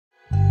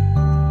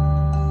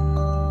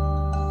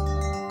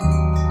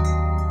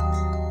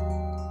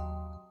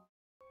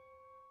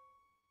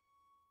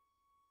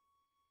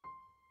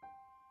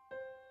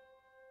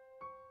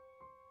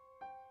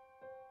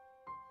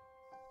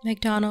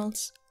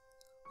McDonald's,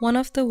 one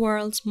of the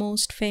world's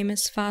most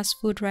famous fast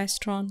food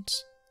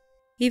restaurants.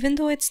 Even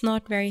though it's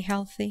not very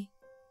healthy,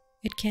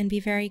 it can be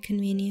very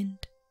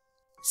convenient.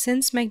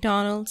 Since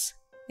McDonald's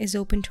is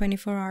open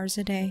 24 hours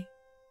a day.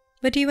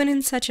 But even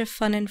in such a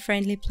fun and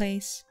friendly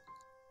place,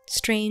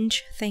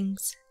 strange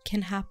things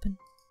can happen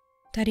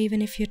that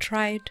even if you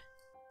tried,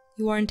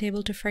 you weren't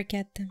able to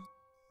forget them.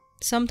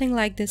 Something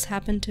like this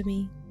happened to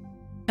me.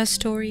 A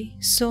story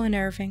so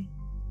unnerving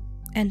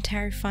and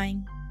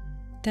terrifying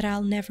that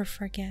I'll never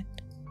forget.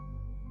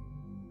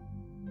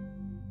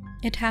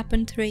 It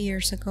happened 3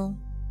 years ago,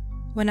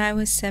 when I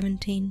was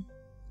 17.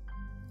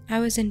 I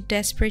was in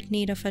desperate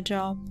need of a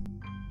job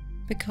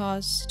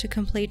because to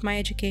complete my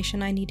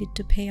education I needed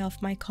to pay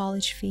off my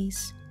college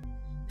fees.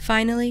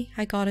 Finally,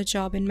 I got a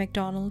job in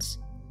McDonald's.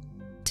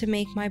 To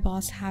make my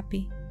boss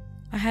happy,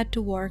 I had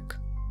to work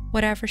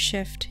whatever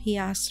shift he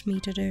asked me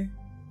to do,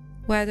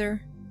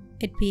 whether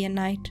it be a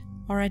night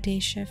or a day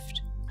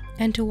shift,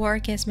 and to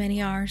work as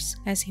many hours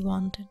as he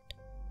wanted.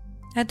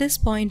 At this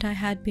point, I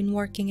had been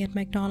working at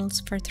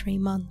McDonald's for 3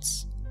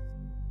 months,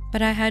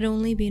 but I had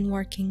only been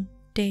working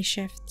day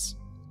shifts.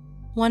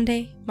 One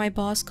day, my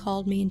boss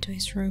called me into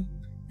his room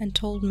and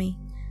told me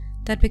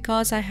that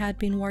because I had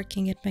been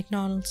working at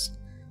McDonald's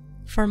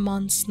for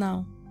months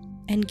now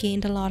and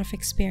gained a lot of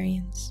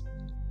experience,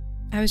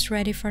 I was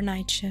ready for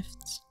night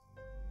shifts.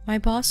 My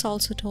boss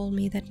also told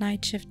me that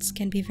night shifts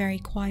can be very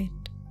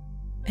quiet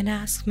and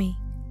asked me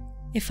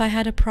if I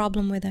had a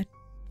problem with it.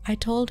 I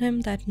told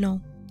him that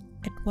no,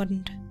 it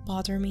wouldn't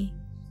bother me.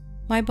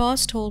 My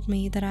boss told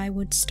me that I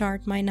would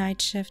start my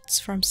night shifts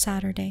from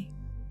Saturday.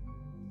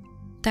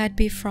 That'd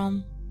be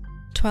from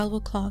 12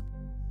 o'clock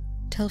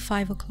till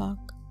 5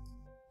 o'clock.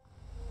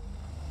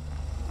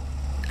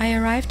 I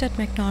arrived at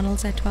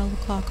McDonald's at 12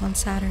 o'clock on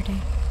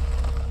Saturday.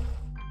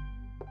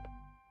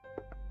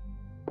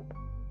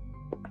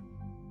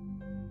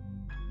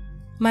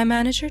 My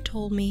manager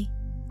told me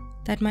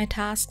that my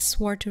tasks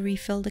were to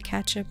refill the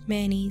ketchup,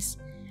 mayonnaise,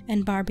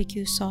 and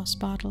barbecue sauce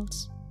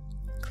bottles,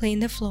 clean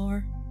the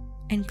floor,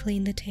 and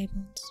clean the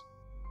tables.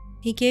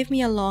 He gave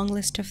me a long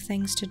list of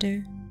things to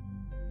do.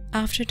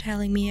 After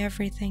telling me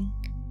everything,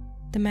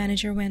 the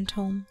manager went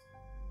home.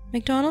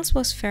 McDonald's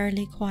was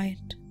fairly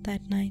quiet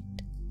that night,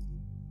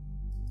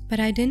 but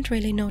I didn't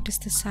really notice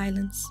the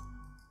silence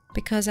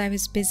because I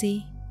was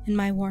busy in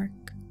my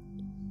work.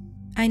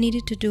 I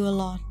needed to do a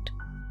lot.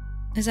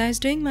 As I was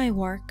doing my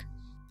work,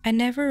 I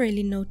never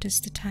really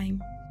noticed the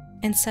time,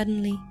 and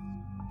suddenly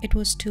it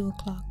was 2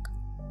 o'clock.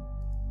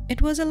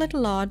 It was a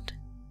little odd.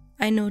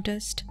 I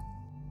noticed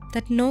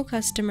that no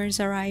customers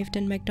arrived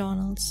in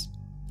McDonald's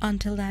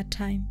until that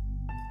time,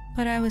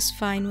 but I was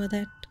fine with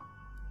it.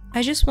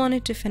 I just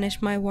wanted to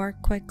finish my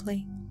work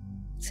quickly,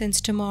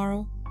 since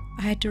tomorrow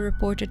I had to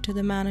report it to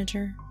the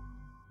manager.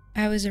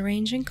 I was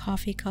arranging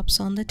coffee cups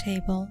on the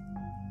table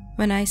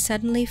when I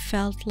suddenly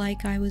felt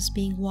like I was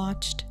being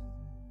watched.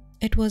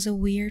 It was a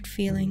weird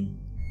feeling,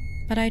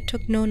 but I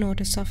took no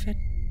notice of it.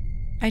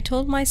 I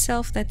told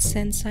myself that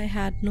since I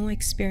had no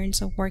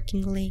experience of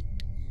working late,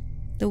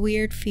 the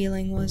weird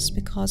feeling was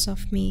because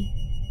of me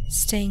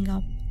staying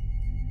up.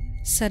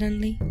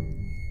 Suddenly,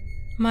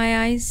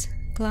 my eyes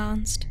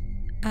glanced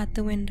at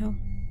the window.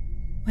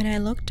 When I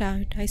looked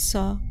out, I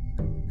saw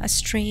a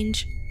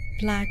strange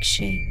black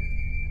shape,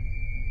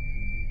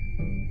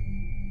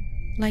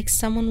 like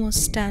someone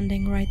was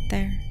standing right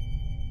there,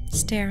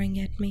 staring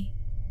at me.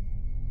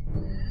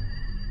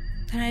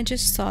 Then I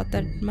just thought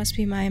that it must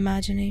be my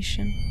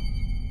imagination.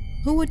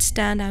 Who would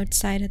stand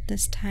outside at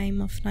this time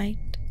of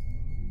night?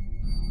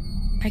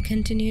 I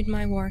continued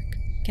my work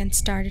and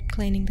started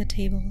cleaning the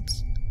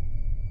tables.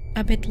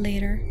 A bit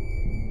later,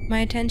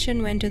 my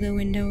attention went to the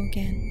window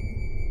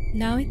again.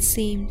 Now it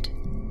seemed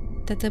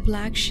that the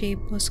black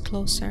shape was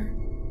closer,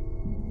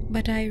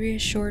 but I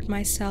reassured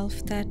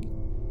myself that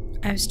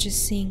I was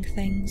just seeing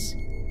things.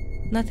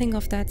 Nothing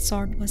of that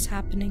sort was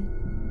happening.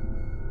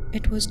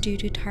 It was due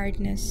to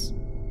tiredness.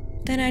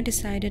 Then I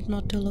decided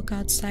not to look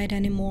outside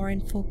anymore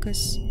and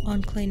focus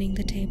on cleaning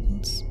the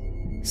tables.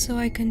 So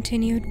I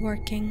continued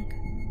working.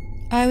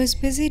 I was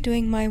busy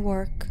doing my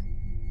work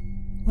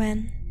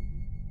when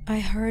I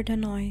heard a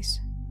noise.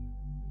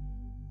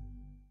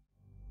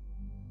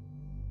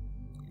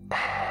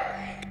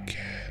 I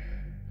can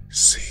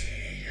see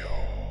you.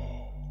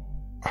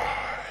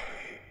 I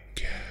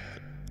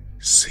can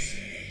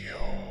see you.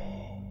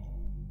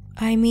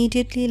 I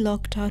immediately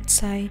looked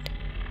outside.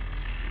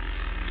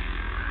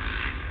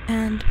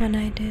 And when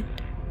I did,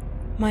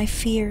 my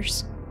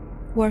fears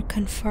were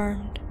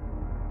confirmed.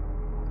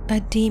 A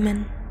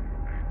demon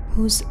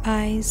whose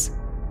eyes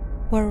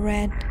were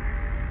red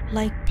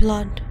like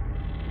blood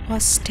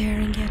was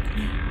staring at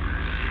me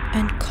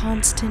and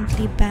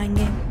constantly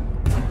banging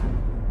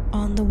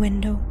on the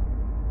window.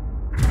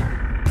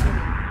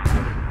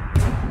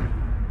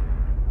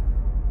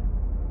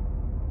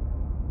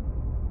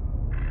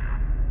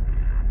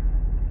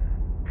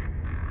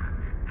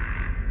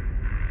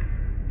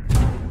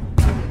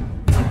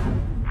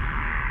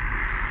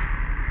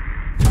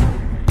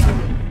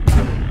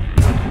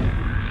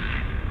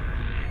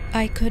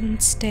 I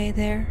couldn't stay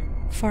there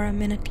for a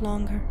minute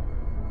longer.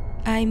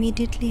 I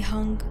immediately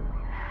hung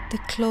the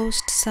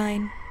closed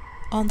sign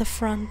on the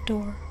front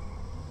door,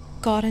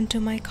 got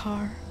into my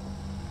car,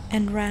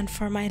 and ran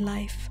for my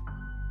life.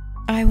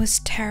 I was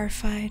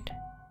terrified.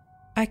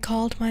 I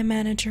called my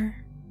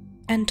manager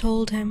and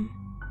told him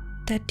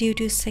that due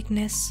to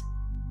sickness,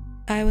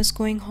 I was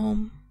going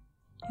home.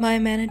 My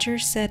manager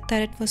said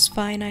that it was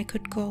fine, I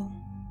could go.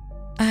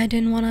 I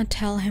didn't want to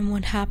tell him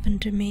what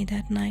happened to me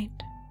that night,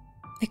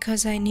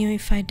 because I knew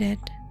if I did,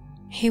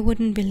 he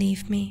wouldn't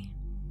believe me,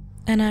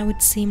 and I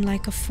would seem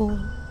like a fool.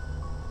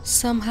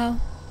 Somehow,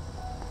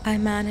 I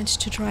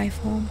managed to drive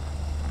home.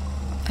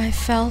 I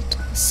felt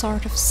a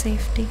sort of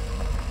safety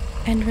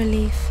and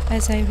relief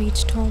as I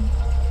reached home,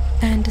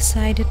 and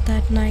decided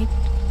that night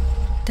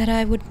that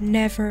I would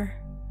never,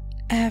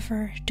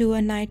 ever do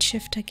a night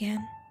shift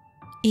again,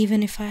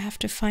 even if I have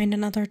to find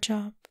another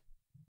job.